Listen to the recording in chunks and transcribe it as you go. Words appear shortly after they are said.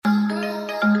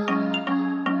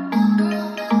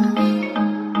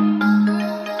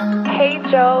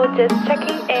Joe, just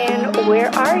checking in.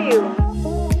 Where are you?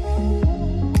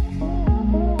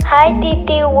 Hi,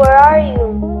 Titi, where are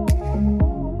you?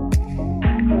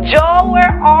 Joe,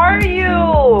 where are you?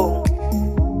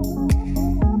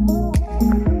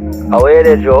 How are you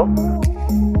there, Joe?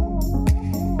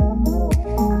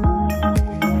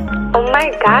 Oh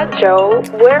my God, Joe,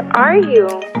 where are you?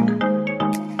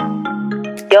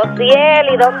 Josiel,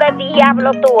 ¿y dónde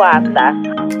diablo tú andas?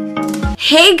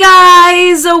 Hey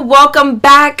guys, welcome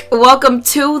back. Welcome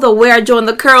to the Where I Joined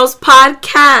the Curls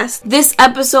podcast. This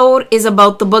episode is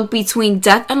about the book Between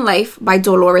Death and Life by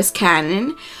Dolores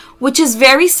Cannon, which is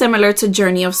very similar to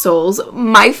Journey of Souls,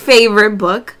 my favorite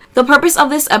book. The purpose of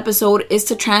this episode is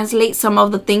to translate some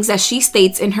of the things that she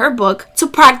states in her book to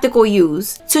practical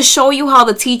use, to show you how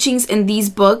the teachings in these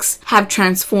books have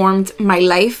transformed my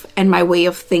life and my way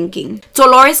of thinking.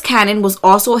 Dolores Cannon was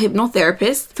also a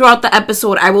hypnotherapist. Throughout the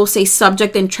episode, I will say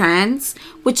subject in trance,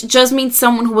 which just means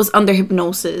someone who was under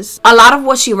hypnosis. A lot of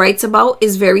what she writes about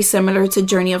is very similar to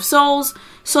Journey of Souls,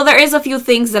 so there is a few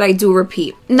things that I do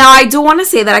repeat. Now, I do want to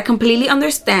say that I completely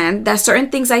understand that certain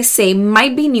things I say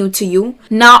might be new to you.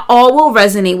 Not all will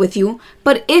resonate with you,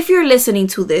 but if you're listening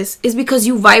to this, it's because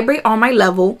you vibrate on my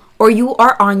level or you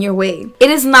are on your way.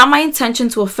 It is not my intention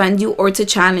to offend you or to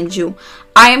challenge you.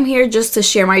 I am here just to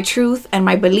share my truth and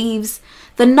my beliefs,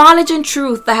 the knowledge and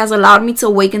truth that has allowed me to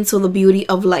awaken to the beauty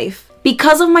of life.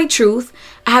 Because of my truth,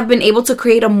 I have been able to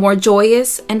create a more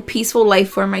joyous and peaceful life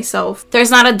for myself.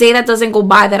 There's not a day that doesn't go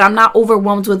by that I'm not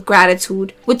overwhelmed with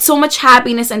gratitude, with so much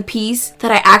happiness and peace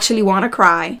that I actually want to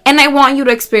cry. And I want you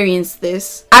to experience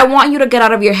this. I want you to get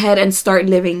out of your head and start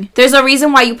living. There's a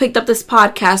reason why you picked up this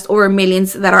podcast over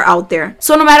millions that are out there.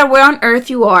 So no matter where on earth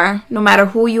you are, no matter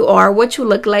who you are, what you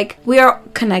look like, we are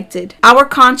connected. Our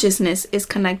consciousness is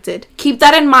connected. Keep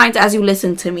that in mind as you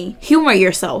listen to me. Humor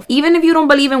yourself. Even if you don't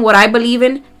believe in what I believe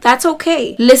in, that's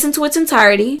okay. Listen to its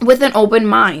entirety with an open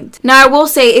mind. Now, I will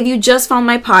say, if you just found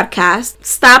my podcast,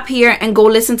 stop here and go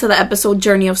listen to the episode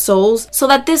Journey of Souls so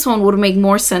that this one would make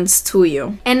more sense to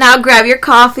you. And now grab your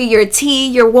coffee, your tea,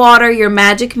 your water, your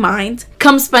magic mind.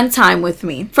 Come spend time with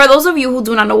me. For those of you who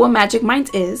do not know what Magic Mind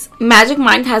is, Magic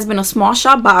Mind has been a small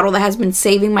shop bottle that has been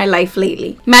saving my life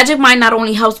lately. Magic Mind not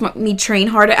only helps me train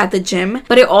harder at the gym,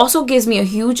 but it also gives me a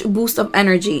huge boost of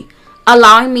energy,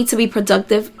 allowing me to be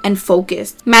productive and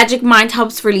focused. Magic Mind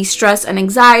helps release stress and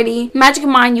anxiety. Magic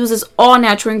Mind uses all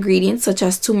natural ingredients such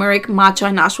as turmeric, matcha,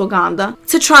 and ashwagandha.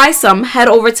 To try some, head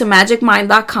over to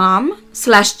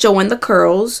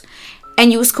magicmind.com/joeandthecurls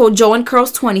and use code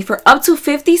JoeandCurls20 for up to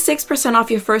 56%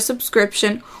 off your first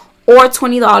subscription or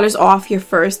 $20 off your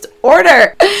first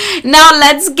order. Now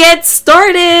let's get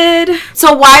started.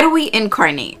 So why do we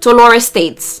incarnate? Dolores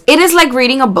states, it is like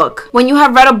reading a book. When you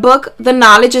have read a book, the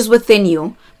knowledge is within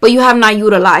you, but you have not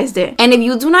utilized it. And if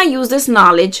you do not use this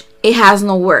knowledge, it has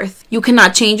no worth. You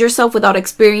cannot change yourself without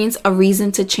experience, a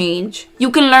reason to change. You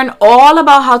can learn all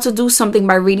about how to do something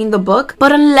by reading the book,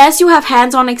 but unless you have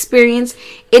hands-on experience,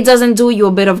 it doesn't do you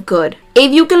a bit of good.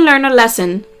 If you can learn a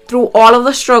lesson through all of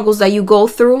the struggles that you go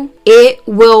through, it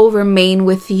will remain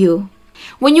with you.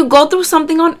 When you go through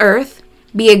something on earth,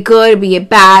 be it good, be it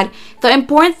bad, the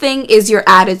important thing is your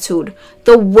attitude,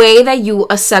 the way that you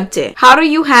accept it. How do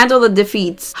you handle the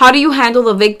defeats? How do you handle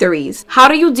the victories? How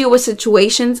do you deal with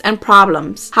situations and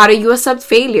problems? How do you accept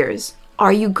failures?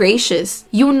 Are you gracious?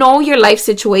 You know your life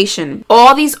situation.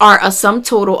 All these are a sum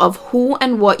total of who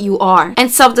and what you are.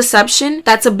 And self-deception,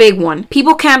 that's a big one.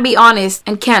 People can't be honest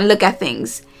and can't look at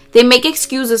things. They make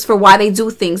excuses for why they do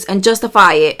things and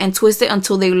justify it and twist it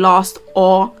until they lost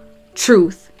all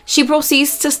truth. She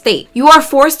proceeds to state, you are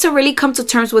forced to really come to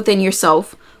terms within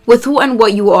yourself, with who and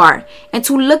what you are, and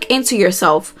to look into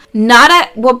yourself, not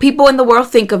at what people in the world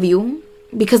think of you,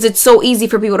 because it's so easy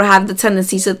for people to have the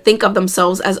tendency to think of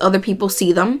themselves as other people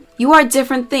see them. You are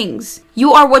different things.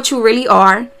 You are what you really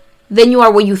are, then you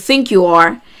are what you think you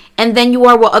are, and then you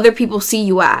are what other people see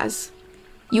you as.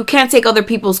 You can't take other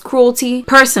people's cruelty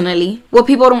personally. What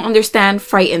people don't understand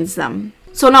frightens them.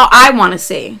 So now I want to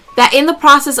say that in the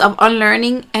process of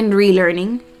unlearning and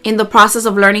relearning, in the process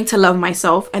of learning to love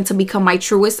myself and to become my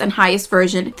truest and highest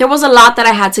version, there was a lot that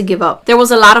I had to give up. There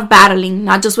was a lot of battling,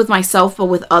 not just with myself, but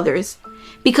with others.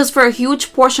 Because for a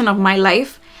huge portion of my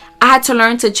life, I had to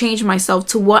learn to change myself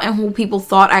to what and who people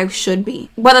thought I should be.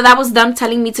 Whether that was them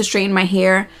telling me to straighten my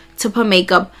hair, to put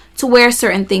makeup, to wear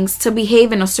certain things, to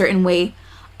behave in a certain way.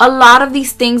 A lot of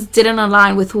these things didn't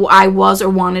align with who I was or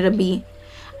wanted to be.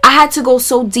 I had to go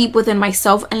so deep within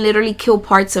myself and literally kill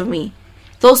parts of me.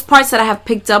 Those parts that I have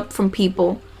picked up from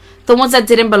people. The ones that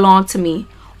didn't belong to me.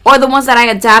 Or the ones that I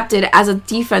adapted as a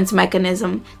defense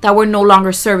mechanism that were no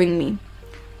longer serving me.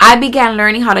 I began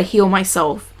learning how to heal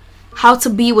myself, how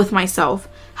to be with myself,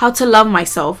 how to love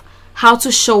myself, how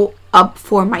to show up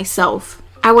for myself.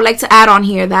 I would like to add on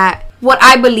here that what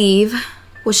I believe,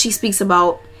 what she speaks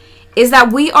about, is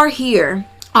that we are here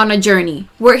on a journey.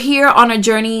 We're here on a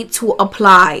journey to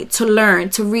apply, to learn,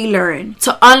 to relearn,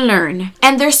 to unlearn.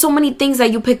 And there's so many things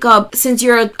that you pick up since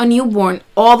you're a newborn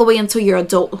all the way until your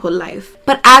adulthood life.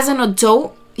 But as an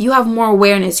adult, you have more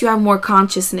awareness, you have more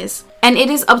consciousness. And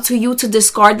it is up to you to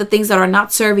discard the things that are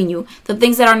not serving you, the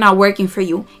things that are not working for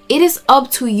you. It is up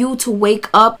to you to wake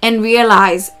up and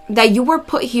realize that you were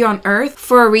put here on earth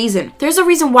for a reason. There's a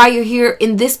reason why you're here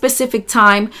in this specific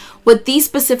time with these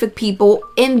specific people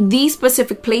in these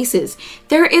specific places.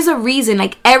 There is a reason.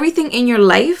 Like, everything in your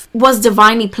life was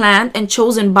divinely planned and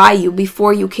chosen by you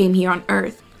before you came here on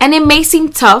earth. And it may seem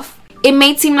tough. It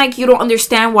may seem like you don't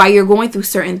understand why you're going through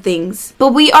certain things,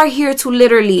 but we are here to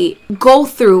literally go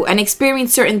through and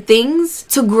experience certain things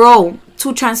to grow,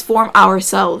 to transform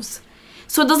ourselves.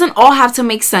 So it doesn't all have to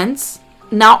make sense,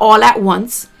 not all at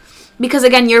once, because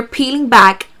again, you're peeling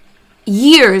back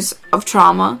years of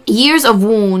trauma, years of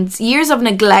wounds, years of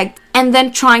neglect, and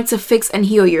then trying to fix and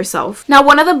heal yourself. Now,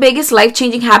 one of the biggest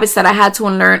life-changing habits that I had to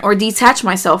unlearn or detach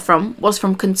myself from was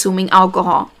from consuming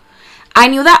alcohol. I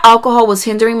knew that alcohol was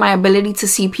hindering my ability to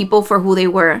see people for who they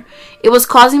were. It was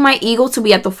causing my ego to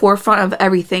be at the forefront of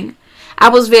everything. I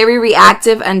was very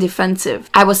reactive and defensive.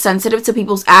 I was sensitive to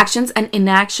people's actions and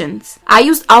inactions. I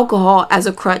used alcohol as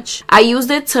a crutch. I used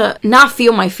it to not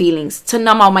feel my feelings, to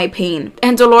numb out my pain.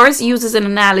 And Dolores uses an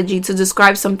analogy to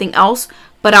describe something else,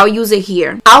 but I'll use it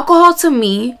here. Alcohol to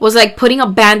me was like putting a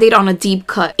band-aid on a deep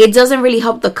cut. It doesn't really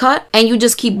help the cut, and you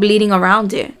just keep bleeding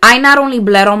around it. I not only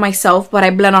bled on myself, but I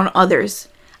bled on others.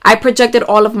 I projected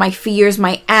all of my fears,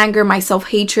 my anger, my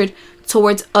self-hatred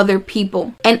towards other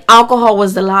people. And alcohol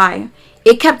was the lie.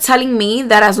 It kept telling me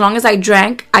that as long as I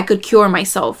drank, I could cure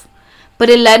myself. But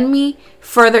it led me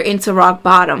further into rock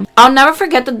bottom. I'll never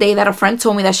forget the day that a friend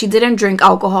told me that she didn't drink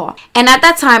alcohol. And at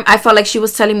that time, I felt like she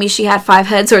was telling me she had 5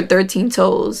 heads or 13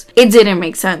 toes. It didn't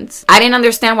make sense. I didn't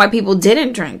understand why people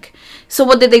didn't drink. So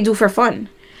what did they do for fun?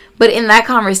 But in that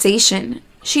conversation,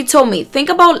 she told me, think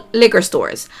about liquor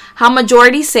stores. How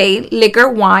majority say liquor,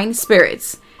 wine,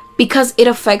 spirits. Because it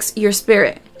affects your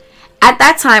spirit. At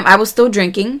that time, I was still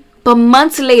drinking. But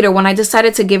months later, when I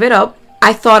decided to give it up,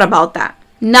 I thought about that.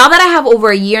 Now that I have over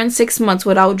a year and 6 months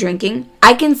without drinking,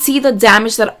 I can see the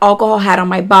damage that alcohol had on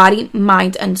my body,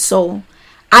 mind, and soul.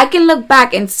 I can look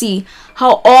back and see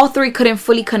how all three couldn't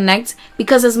fully connect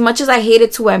because as much as I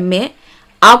hated to admit,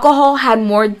 alcohol had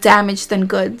more damage than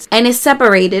goods. And it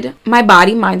separated my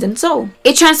body, mind, and soul.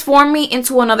 It transformed me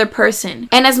into another person.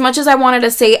 And as much as I wanted to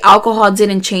say alcohol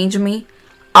didn't change me,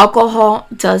 alcohol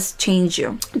does change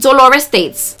you. Dolores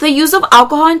states, the use of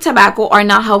alcohol and tobacco are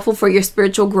not helpful for your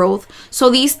spiritual growth, so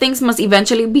these things must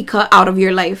eventually be cut out of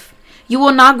your life. You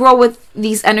will not grow with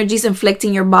these energies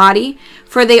inflicting your body,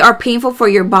 for they are painful for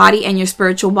your body and your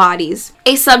spiritual bodies.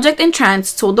 A subject in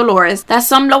trance told Dolores that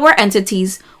some lower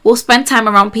entities will spend time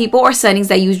around people or settings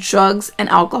that use drugs and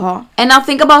alcohol. And now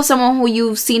think about someone who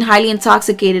you've seen highly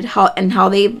intoxicated how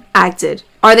they acted.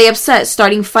 Are they upset,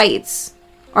 starting fights?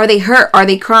 Are they hurt? Are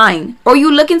they crying? Or you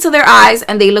look into their eyes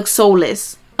and they look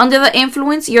soulless. Under the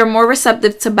influence, you're more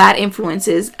receptive to bad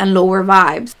influences and lower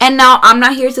vibes. And now, I'm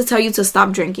not here to tell you to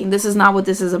stop drinking. This is not what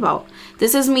this is about.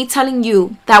 This is me telling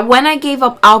you that when I gave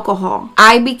up alcohol,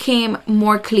 I became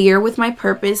more clear with my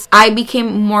purpose. I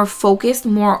became more focused,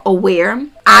 more aware.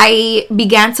 I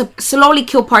began to slowly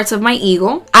kill parts of my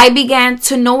ego. I began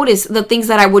to notice the things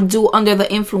that I would do under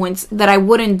the influence that I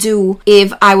wouldn't do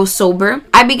if I was sober.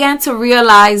 I began to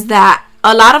realize that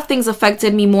a lot of things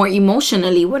affected me more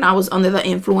emotionally when I was under the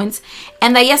influence.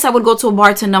 And that yes, I would go to a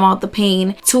bar to numb out the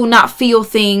pain, to not feel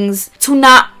things, to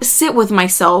not sit with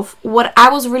myself. What I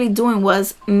was really doing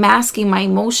was masking my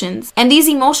emotions. And these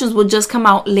emotions would just come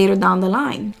out later down the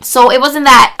line. So it wasn't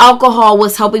that alcohol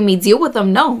was helping me deal with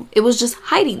them. No, it was just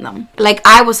hiding them. Like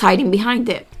I was hiding behind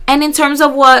it. And in terms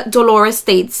of what Dolores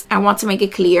states, I want to make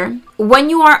it clear. When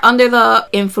you are under the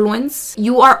influence,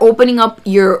 you are opening up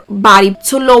your body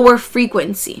to lower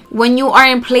frequency. When you are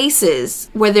in places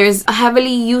where there's a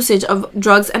heavily usage of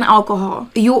drugs and alcohol,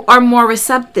 you are more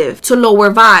receptive to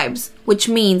lower vibes, which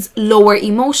means lower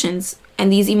emotions.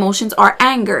 And these emotions are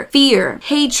anger, fear,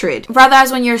 hatred.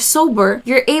 Whereas when you're sober,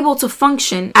 you're able to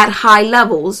function at high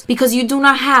levels because you do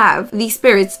not have these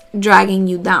spirits dragging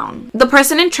you down. The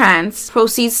person in trance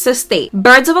proceeds to state,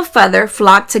 birds of a feather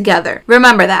flock together.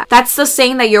 Remember that. That's the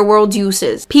saying that your world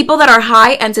uses. People that are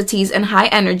high entities and high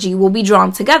energy will be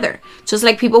drawn together. Just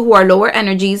like people who are lower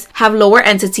energies have lower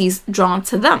entities drawn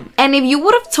to them. And if you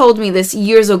would have told me this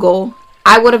years ago,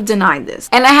 I would have denied this.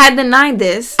 And I had denied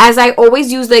this, as I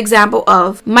always use the example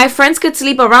of my friends could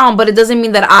sleep around, but it doesn't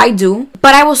mean that I do.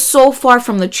 But I was so far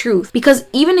from the truth, because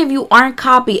even if you aren't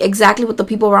copy exactly what the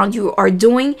people around you are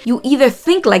doing, you either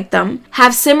think like them,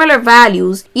 have similar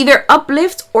values, either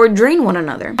uplift or drain one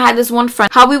another. I had this one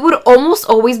friend, how we would almost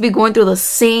always be going through the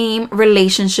same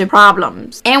relationship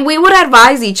problems, and we would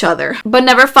advise each other, but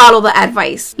never follow the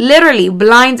advice. Literally,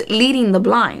 blind leading the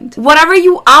blind. Whatever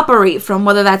you operate from,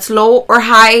 whether that's low or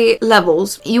high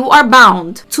levels, you are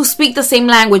bound to speak the same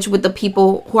language with the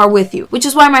people who are with you. Which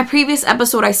is why in my previous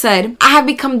episode I said I have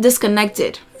become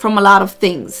disconnected from a lot of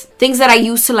things that I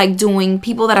used to like doing,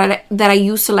 people that I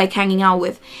used to like hanging out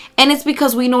with, and it's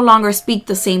because we no longer speak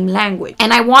the same language.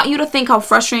 And I want you to think how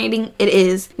frustrating it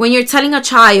is when you're telling a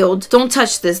child, don't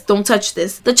touch this, don't touch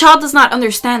this. The child does not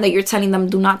understand that you're telling them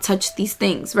do not touch these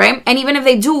things, right? And even if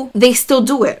they do, they still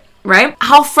do it. Right?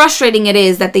 How frustrating it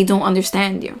is that they don't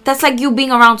understand you. That's like you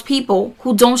being around people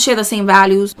who don't share the same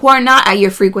values, who are not at your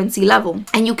frequency level,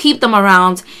 and you keep them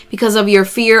around because of your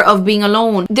fear of being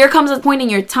alone. There comes a point in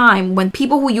your time when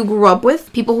people who you grew up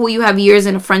with, people who you have years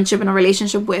in a friendship and a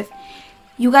relationship with,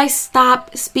 you guys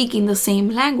stop speaking the same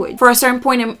language. For a certain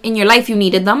point in your life, you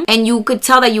needed them, and you could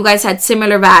tell that you guys had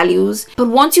similar values. But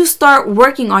once you start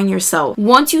working on yourself,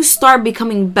 once you start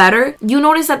becoming better, you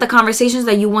notice that the conversations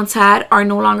that you once had are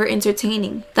no longer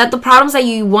entertaining. That the problems that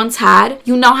you once had,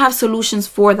 you now have solutions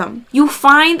for them. You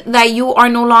find that you are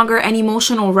no longer an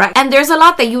emotional wreck, and there's a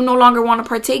lot that you no longer want to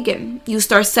partake in. You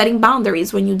start setting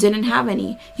boundaries when you didn't have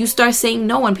any. You start saying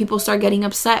no when people start getting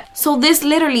upset. So this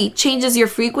literally changes your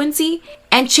frequency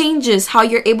and changes how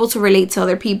you're able to relate to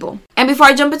other people. And before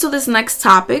I jump into this next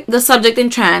topic, the subject in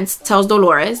trance tells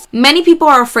Dolores, many people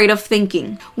are afraid of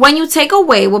thinking. When you take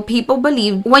away what people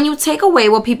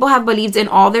have believed in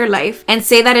all their life and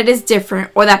say that it is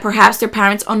different, or that perhaps their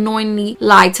parents unknowingly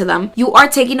lied to them, you are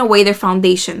taking away their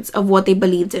foundations of what they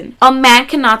believed in. A man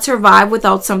cannot survive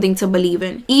without something to believe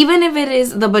in. Even if it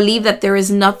is the belief that there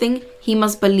is nothing, he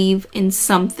must believe in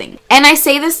something. And I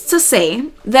say this to say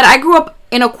that I grew up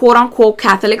in a quote-unquote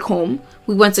Catholic home.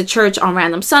 We went to church on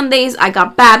random Sundays. I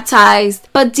got baptized.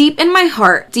 But deep in my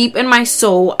heart, deep in my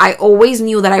soul, I always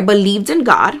knew that I believed in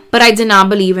God, but I did not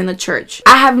believe in the church.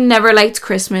 I have never liked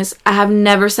Christmas. I have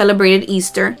never celebrated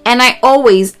Easter. And I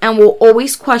always and will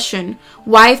always question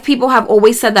why, if people have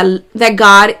always said that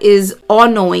God is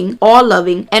all-knowing,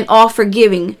 all-loving, and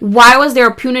all-forgiving, why was there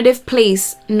a punitive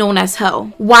place known as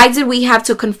hell? Why did we have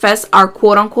to confess our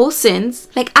quote-unquote sins?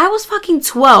 Like, I was fucking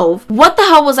 12. What the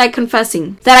hell was I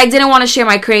confessing? That I didn't want to share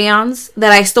my crayons?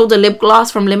 That I stole the lip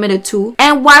gloss from Limited 2?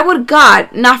 And why would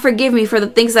God not forgive me for the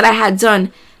things that I had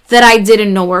done that I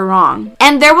didn't know were wrong?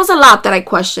 And there was a lot that I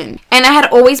questioned. And I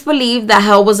had always believed that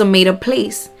hell was a made-up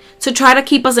place to try to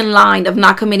keep us in line of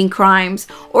not committing crimes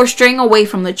or straying away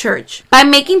from the church. By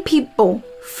making people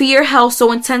fear hell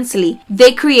so intensely,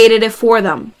 they created it for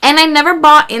them. And I never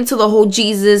bought into the whole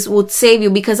Jesus would save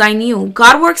you, because I knew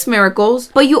God works miracles,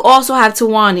 but you also have to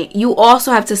want it. You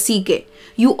also have to seek it.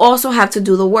 You also have to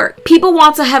do the work. People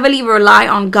want to heavily rely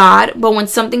on God, but when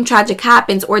something tragic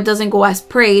happens or it doesn't go as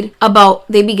prayed about,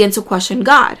 they begin to question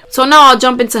God. So now I'll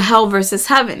jump into hell versus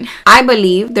heaven. I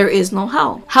believe there is no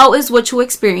hell. Hell is what you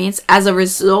experience as a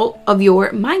result of your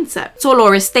mindset. So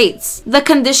Dolores states, the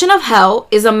condition of hell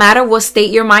is a matter of what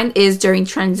state your mind is during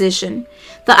transition.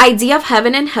 The idea of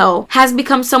heaven and hell has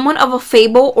become somewhat of a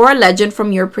fable or a legend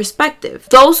from your perspective.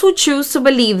 Those who choose to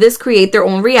believe this create their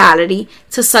own reality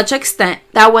to such extent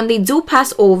that when they do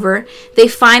pass over, they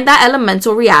find that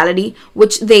elemental reality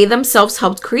which they themselves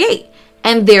helped create,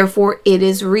 and therefore it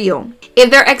is real. If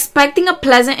they're expecting a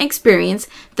pleasant experience,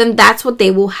 then that's what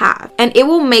they will have, and it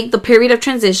will make the period of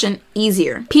transition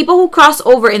easier. People who cross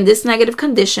over in this negative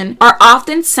condition are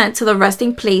often sent to the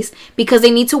resting place because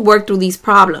they need to work through these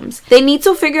problems. They need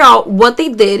to figure out what they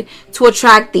did to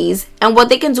attract these and what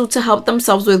they can do to help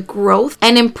themselves with growth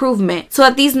and improvement so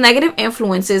that these negative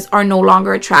influences are no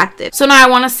longer attractive. So now I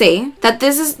want to say that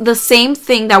this is the same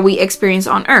thing that we experience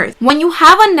on earth. When you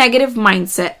have a negative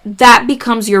mindset, that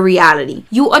becomes your reality.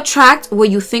 You attract what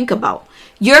you think about.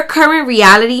 Your current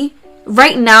reality,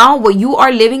 right now, what you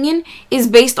are living in, is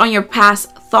based on your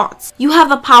past thoughts. You have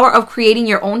the power of creating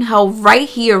your own hell right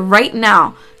here, right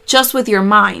now, just with your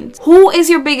mind. Who is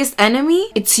your biggest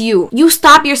enemy? It's you. You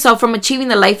stop yourself from achieving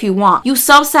the life you want. You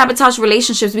self-sabotage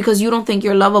relationships because you don't think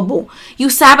you're lovable.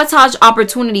 You sabotage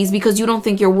opportunities because you don't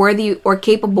think you're worthy or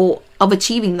capable of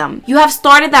achieving them. You have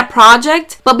started that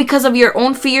project, but because of your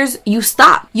own fears, you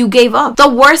stopped. You gave up. The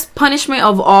worst punishment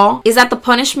of all is that the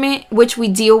punishment which we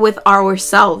deal with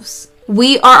ourselves.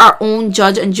 We are our own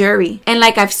judge and jury. And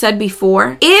like I've said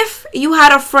before, if you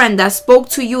had a friend that spoke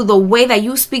to you the way that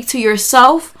you speak to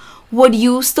yourself, would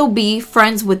you still be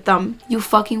friends with them? You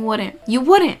fucking wouldn't. You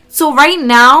wouldn't. So right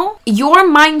now, your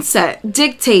mindset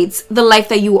dictates the life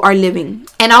that you are living.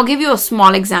 And I'll give you a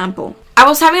small example. I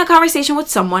was having a conversation with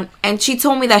someone and she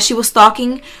told me that she was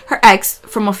stalking her ex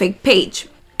from a fake page.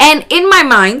 And in my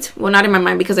mind, well, not in my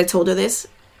mind because I told her this,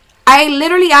 I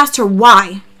literally asked her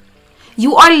why.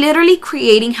 You are literally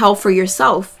creating hell for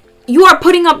yourself. You are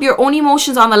putting up your own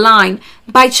emotions on the line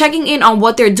by checking in on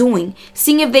what they're doing,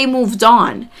 seeing if they moved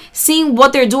on, seeing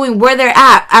what they're doing, where they're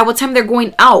at what time they're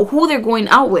going out, who they're going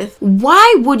out with.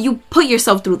 Why would you put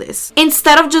yourself through this?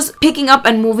 Instead of just picking up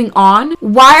and moving on,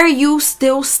 why are you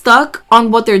still stuck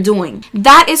on what they're doing?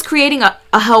 That is creating a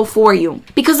hell for you.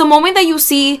 Because the moment that you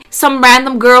see some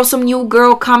random girl, some new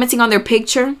girl commenting on their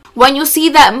picture, when you see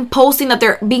them posting that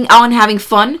they're being out and having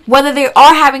fun, whether they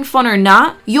are having fun or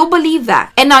not, you'll believe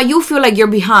that. And now you feel like you're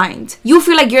behind. You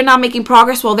feel like you're not making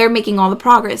progress while they're making all the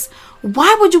progress.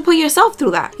 Why would you put yourself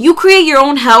through that? You create your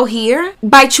own hell here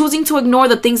by choosing to ignore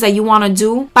the things that you want to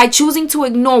do, by choosing to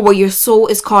ignore what your soul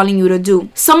is calling you to do.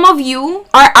 Some of you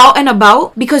are out and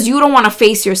about because you don't want to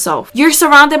face yourself. You're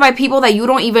surrounded by people that you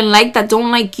don't even like, that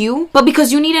don't like you, but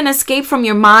because you need an escape from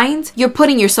your mind, you're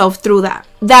putting yourself through that.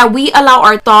 That we allow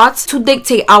our thoughts to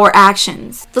dictate our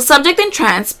actions. The subject in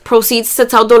trance proceeds to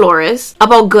tell Dolores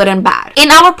about good and bad. In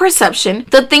our perception,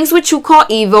 the things which you call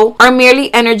evil are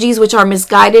merely energies which are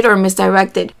misguided or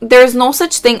misdirected. There is no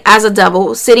such thing as a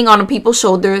devil sitting on people's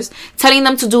shoulders telling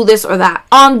them to do this or that.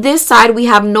 On this side, we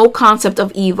have no concept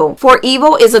of evil, for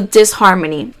evil is a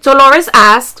disharmony. Dolores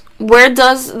asks, where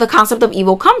does the concept of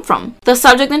evil come from? The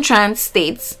subject in trance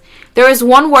states, there is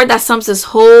one word that sums this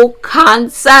whole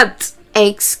concept.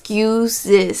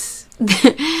 Excuses.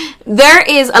 There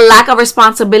is a lack of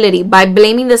responsibility by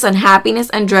blaming this unhappiness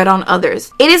and dread on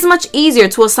others. It is much easier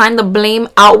to assign the blame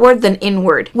outward than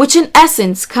inward, which in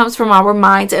essence comes from our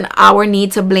minds and our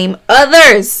need to blame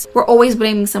others. We're always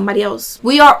blaming somebody else.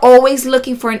 We are always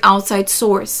looking for an outside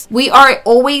source. We are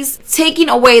always taking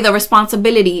away the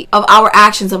responsibility of our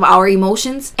actions, of our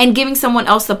emotions, and giving someone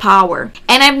else the power.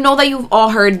 And I know that you've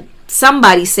all heard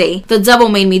somebody say, the devil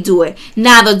made me do it.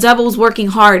 Nah, the devil's working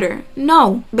harder.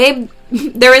 No, babe,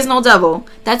 there is no devil.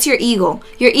 That's your ego.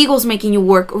 Your ego's making you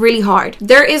work really hard.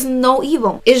 There is no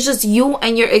evil. It's just you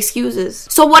and your excuses.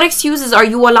 So what excuses are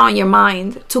you allowing your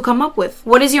mind to come up with?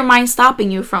 What is your mind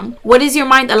stopping you from? What is your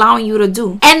mind allowing you to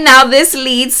do? And now this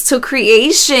leads to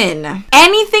creation.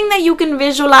 Anything that you can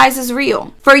visualize is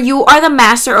real. For you are the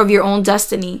master of your own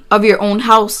destiny, of your own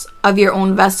house, of your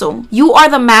own vessel. You are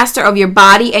the master of your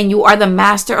body and you are the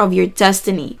master of your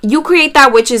destiny. You create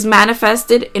that which is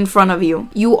manifested in front of you.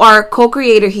 You are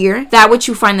co-creator here. That which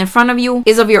you find in front of you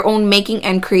is of your own making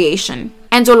and creation.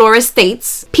 And Dolores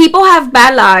states, people have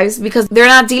bad lives because they're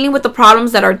not dealing with the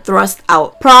problems that are thrust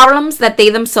out. Problems that they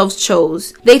themselves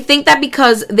chose. They think that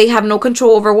because they have no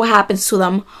control over what happens to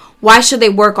them, why should they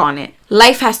work on it?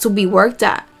 Life has to be worked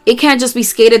at. It can't just be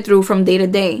skated through from day to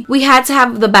day. We had to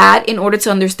have the bad in order to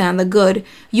understand the good.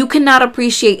 You cannot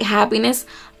appreciate happiness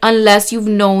unless you've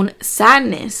known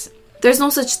sadness. There's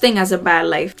no such thing as a bad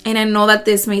life. And I know that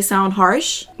this may sound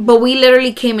harsh, but we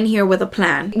literally came in here with a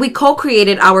plan. We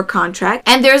co-created our contract,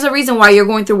 and there's a reason why you're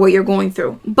going through what you're going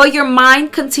through. But your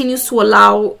mind continues to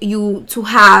allow you to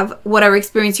have whatever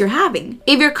experience you're having.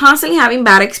 If you're constantly having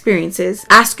bad experiences,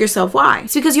 ask yourself why.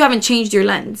 It's because you haven't changed your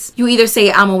lens. You either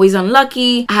say, I'm always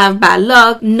unlucky, I have bad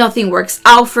luck, nothing works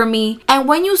out for me. And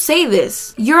when you say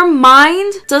this, your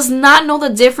mind does not know the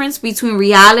difference between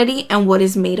reality and what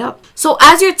is made up. So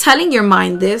as you're telling your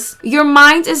mind this, your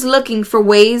mind is looking for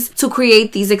ways to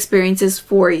create these experiences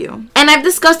for you. And I've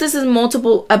discussed this in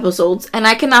multiple episodes, and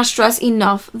I cannot stress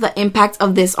enough the impact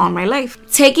of this on my life.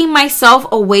 Taking myself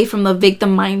away from the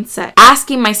victim mindset,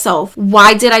 asking myself,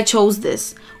 why did I choose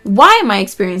this? Why am I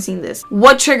experiencing this?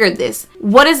 What triggered this?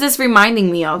 What is this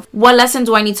reminding me of? What lesson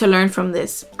do I need to learn from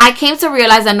this? I came to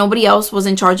realize that nobody else was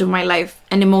in charge of my life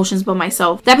and emotions but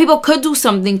myself. That people could do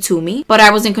something to me, but I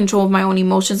was in control of my own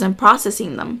emotions and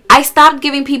processing them. I stopped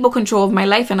giving people control of my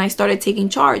life and I started taking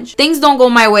charge. Things don't go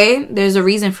my way. There's a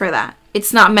reason for that.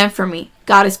 It's not meant for me.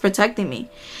 God is protecting me.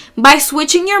 By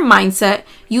switching your mindset,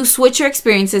 you switch your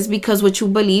experiences because what you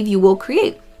believe you will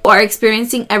create. Are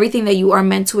experiencing everything that you are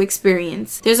meant to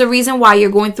experience. There's a reason why you're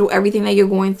going through everything that you're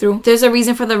going through. There's a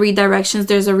reason for the redirections.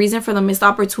 There's a reason for the missed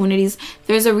opportunities.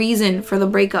 There's a reason for the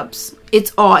breakups.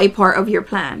 It's all a part of your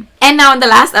plan. And now in the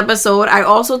last episode, I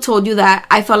also told you that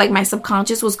I felt like my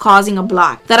subconscious was causing a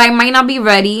block. That I might not be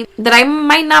ready. That I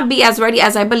might not be as ready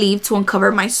as I believe to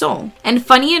uncover my soul. And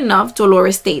funny enough,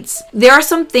 Dolores states, there are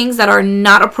some things that are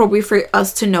not appropriate for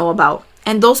us to know about.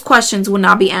 and those questions will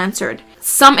not be answered.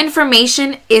 Some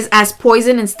information is as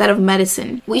poison instead of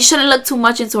medicine. We shouldn't look too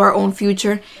much into our own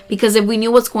future, because if we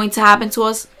knew what's going to happen to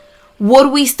us,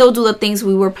 would we still do the things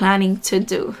we were planning to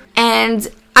do? And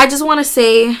I just want to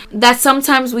say that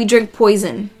sometimes we drink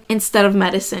poison instead of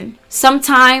medicine.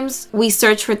 Sometimes we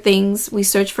search for things, we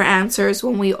search for answers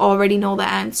when we already know the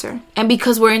answer. And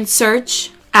because we're in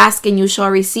search, ask and you shall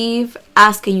receive,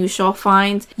 ask and you shall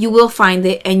find. You will find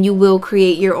it and you will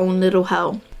create your own little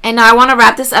hell. And now I want to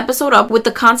wrap this episode up with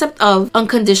the concept of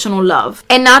unconditional love.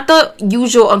 And not the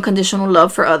usual unconditional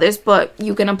love for others, but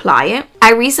you can apply it.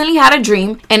 I recently had a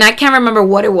dream, and I can't remember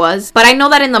what it was, but I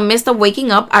know that in the midst of waking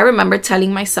up, I remember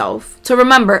telling myself to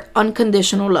remember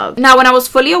unconditional love. Now, when I was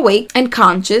fully awake and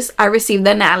conscious, I received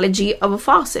the analogy of a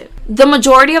faucet. The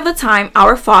majority of the time,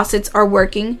 our faucets are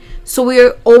working, so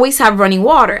we always have running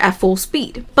water at full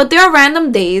speed. But there are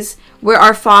random days where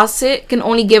our faucet can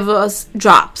only give us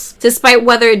drops. Despite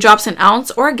whether it drops an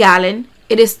ounce or a gallon,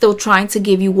 it is still trying to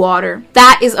give you water.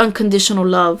 That is unconditional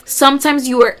love. Sometimes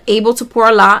you are able to pour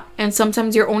a lot, and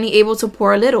sometimes you're only able to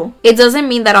pour a little. It doesn't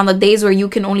mean that on the days where you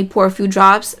can only pour a few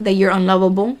drops, that you're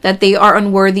unlovable, that they are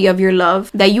unworthy of your love,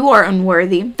 that you are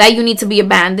unworthy, that you need to be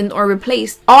abandoned or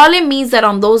replaced. All it means that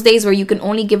on those days where you can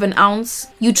only give an ounce,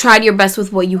 you tried your best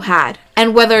with what you had.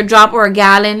 And whether a drop or a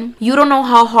gallon, you don't know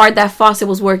how hard that faucet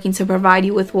was working to provide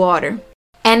you with water.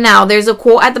 And now there's a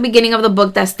quote at the beginning of the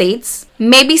book that states,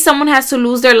 maybe someone has to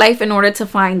lose their life in order to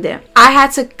find it. I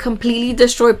had to completely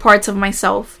destroy parts of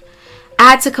myself.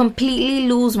 I had to completely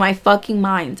lose my fucking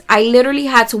mind. I literally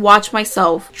had to watch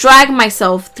myself, drag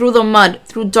myself through the mud,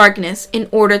 through darkness, in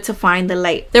order to find the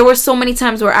light. There were so many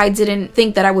times where I didn't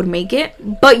think that I would make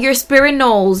it, but your spirit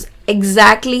knows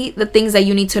exactly the things that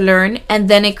you need to learn, and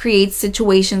then it creates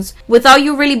situations without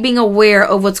you really being aware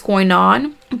of what's going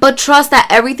on. But trust that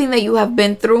everything that you have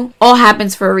been through all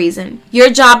happens for a reason. Your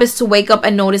job is to wake up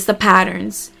and notice the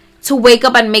patterns, to wake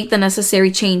up and make the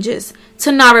necessary changes,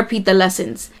 to not repeat the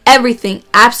lessons. Everything,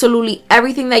 absolutely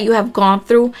everything that you have gone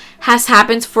through has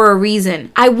happened for a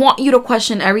reason. I want you to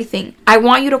question everything. I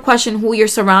want you to question who you're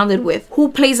surrounded with,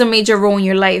 who plays a major role in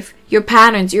your life, your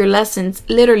patterns, your lessons.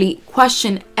 Literally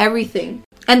question everything.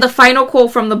 And the final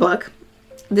quote from the book,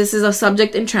 this is a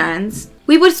subject in trans.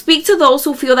 We would speak to those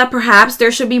who feel that perhaps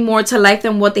there should be more to life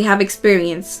than what they have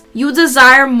experienced. You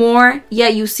desire more,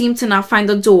 yet you seem to not find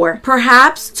the door,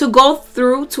 perhaps to go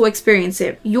through to experience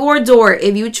it. Your door,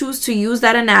 if you choose to use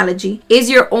that analogy, is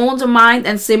your own mind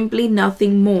and simply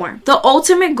nothing more. The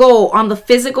ultimate goal on the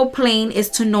physical plane is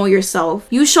to know yourself.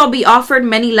 You shall be offered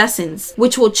many lessons,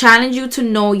 which will challenge you to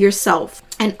know yourself.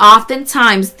 And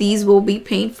oftentimes, these will be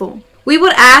painful. We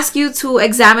would ask you to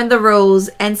examine the rose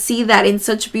and see that in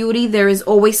such beauty there is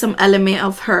always some element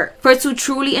of hurt. For to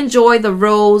truly enjoy the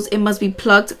rose, it must be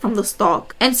plucked from the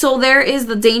stalk. And so there is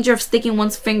the danger of sticking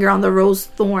one's finger on the rose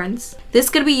thorns. This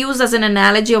could be used as an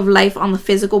analogy of life on the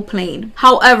physical plane.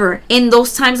 However, in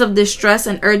those times of distress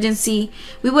and urgency,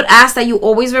 we would ask that you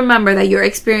always remember that your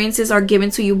experiences are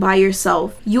given to you by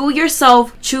yourself. You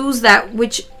yourself choose that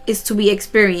which is to be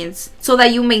experienced, so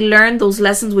that you may learn those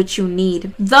lessons which you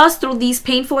need. Thus, through these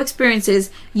painful experiences,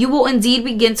 you will indeed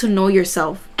begin to know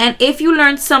yourself. And if you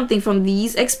learn something from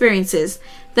these experiences,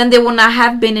 then they will not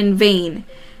have been in vain.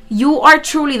 You are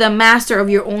truly the master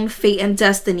of your own fate and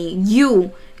destiny.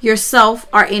 You yourself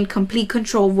are in complete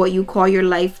control of what you call your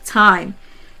lifetime.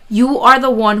 You are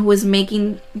the one who is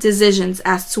making decisions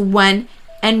as to when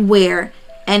and where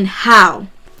and how.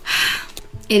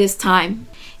 It is time.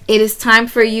 It is time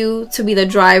for you to be the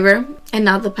driver and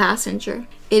not the passenger.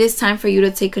 It is time for you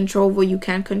to take control of what you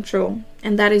can control,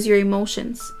 and that is your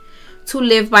emotions. To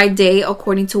live by day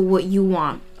according to what you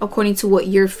want, according to what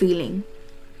you're feeling.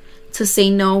 To say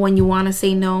no when you want to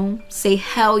say no. Say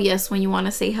hell yes when you want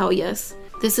to say hell yes.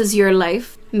 This is your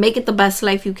life. Make it the best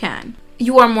life you can.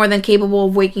 You are more than capable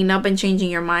of waking up and changing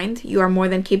your mind. You are more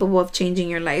than capable of changing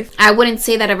your life. I wouldn't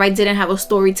say that if I didn't have a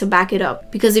story to back it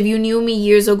up. Because if you knew me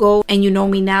years ago and you know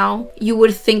me now, you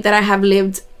would think that I have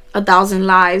lived 1,000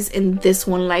 lives in this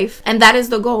one life. And that is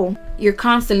the goal. You're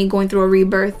constantly going through a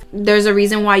rebirth. There's a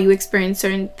reason why you experience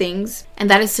certain things, and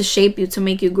that is to shape you, to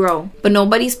make you grow. But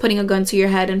nobody's putting a gun to your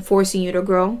head and forcing you to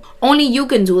grow. Only you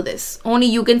can do this. Only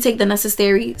you can take the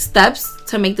necessary steps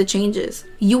to make the changes.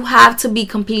 You have to be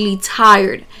completely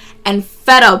tired and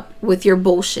fed up with your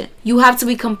bullshit. You have to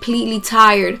be completely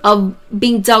tired of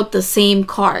being dealt the same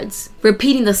cards,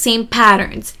 repeating the same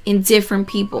patterns in different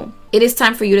people. It is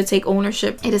time for you to take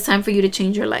ownership. It is time for you to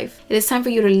change your life. It is time for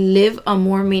you to live a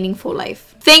more meaningful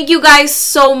life. Thank you guys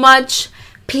so much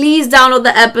Please download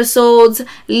the episodes,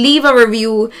 leave a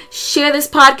review, share this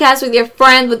podcast with your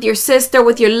friend, with your sister,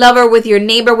 with your lover, with your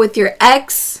neighbor, with your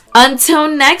ex. Until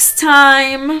next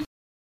time.